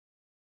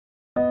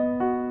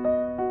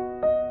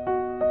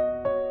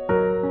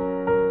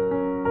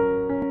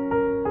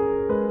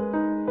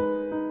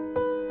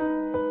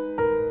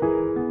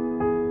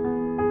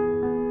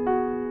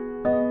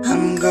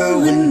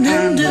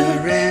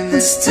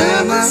this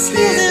time I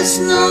fear there's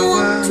no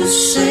one to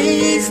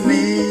save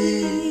me.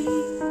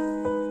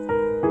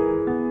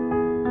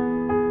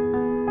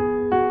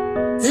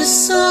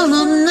 This all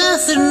or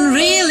nothing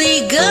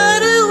really got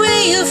a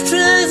way of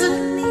driving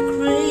me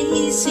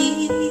crazy.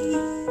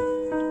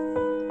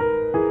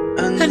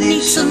 I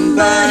need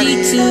somebody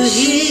to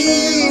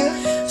hear,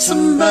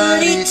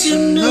 somebody to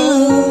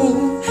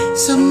know,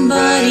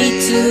 somebody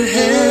to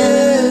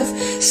have,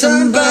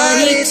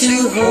 somebody to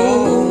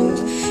hold.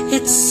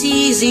 It's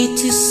easy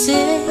to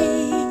say,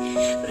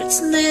 but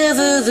it's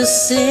never the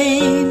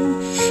same.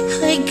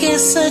 I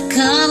guess I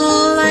kinda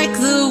like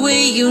the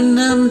way you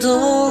numbed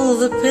all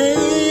the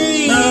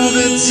pain. Now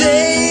the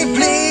day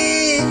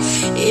bleeds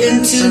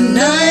into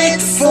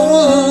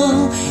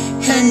nightfall,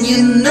 and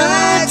you're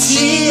not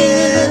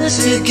here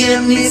to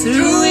get me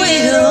through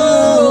it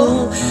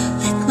all.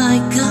 Let my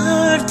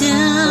guard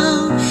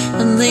down,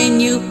 and then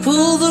you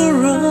pull the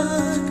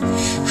rug.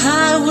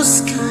 I was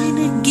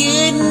kinda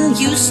getting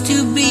used to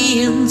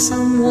being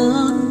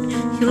someone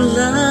you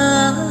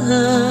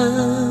love.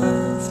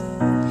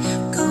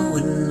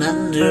 Going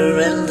under,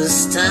 and this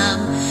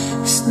time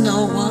there's no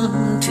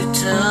one to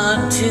turn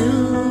to.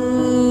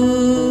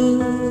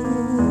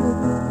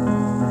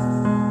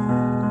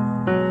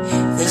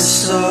 This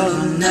all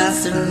or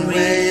nothing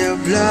way of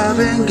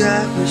loving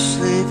got me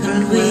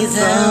sleeping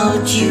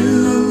without you.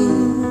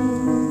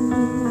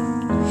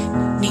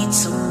 Need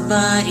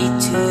somebody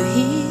to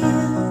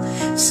heal,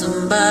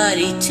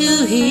 somebody to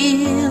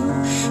heal,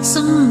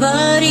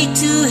 somebody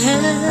to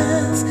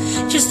have,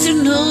 just to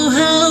know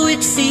how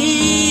it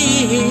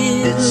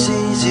feels. It's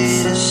easy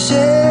to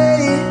say,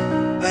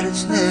 but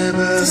it's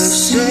never the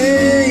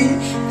same.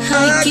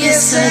 I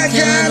guess I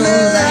kinda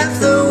like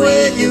the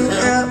way you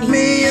help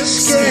me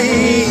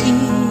escape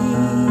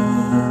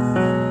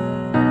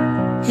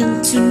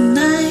into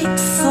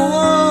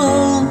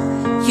nightfall.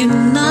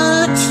 You're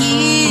not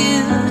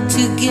here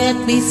to get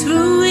me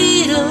through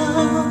it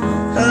all.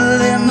 I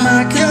let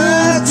my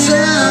guard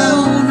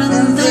down,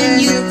 and then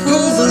you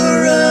pull the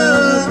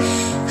rug.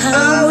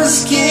 I was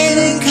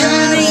getting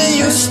kinda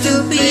used to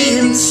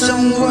being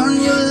someone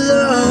you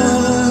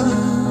love.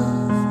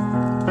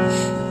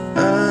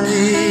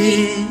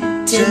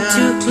 Tend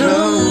to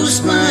close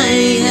my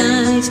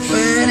eyes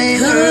when it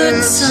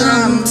hurts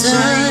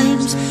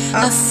sometimes.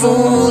 I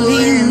fall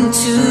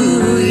into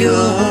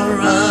your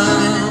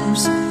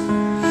arms.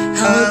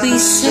 I'll be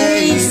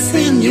safe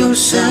in your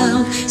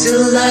sound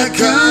till I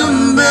come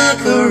back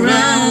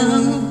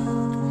around.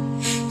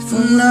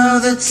 For now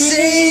the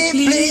day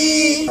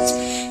bleeds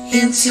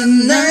into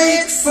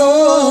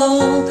nightfall.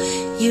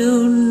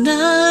 You're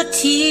not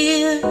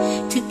here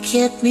to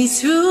get me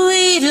through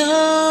it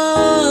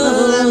all. I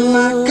let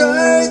my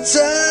guard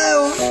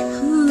down,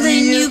 and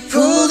then you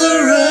pull the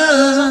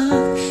rug.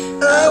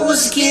 I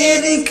was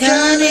getting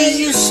kinda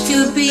used to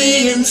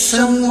being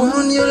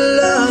someone you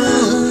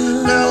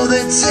love. Now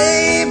the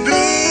day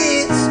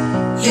bleeds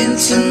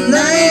into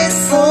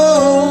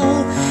nightfall,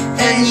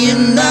 and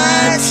you're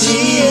not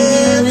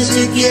here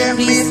to get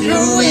me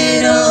through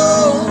it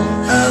all.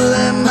 I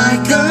let my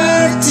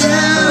guard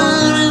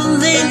down, and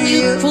then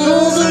you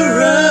pull the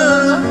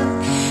rug.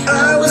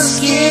 I was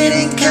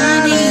getting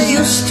kinda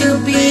used to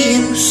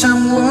being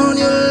someone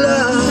you love.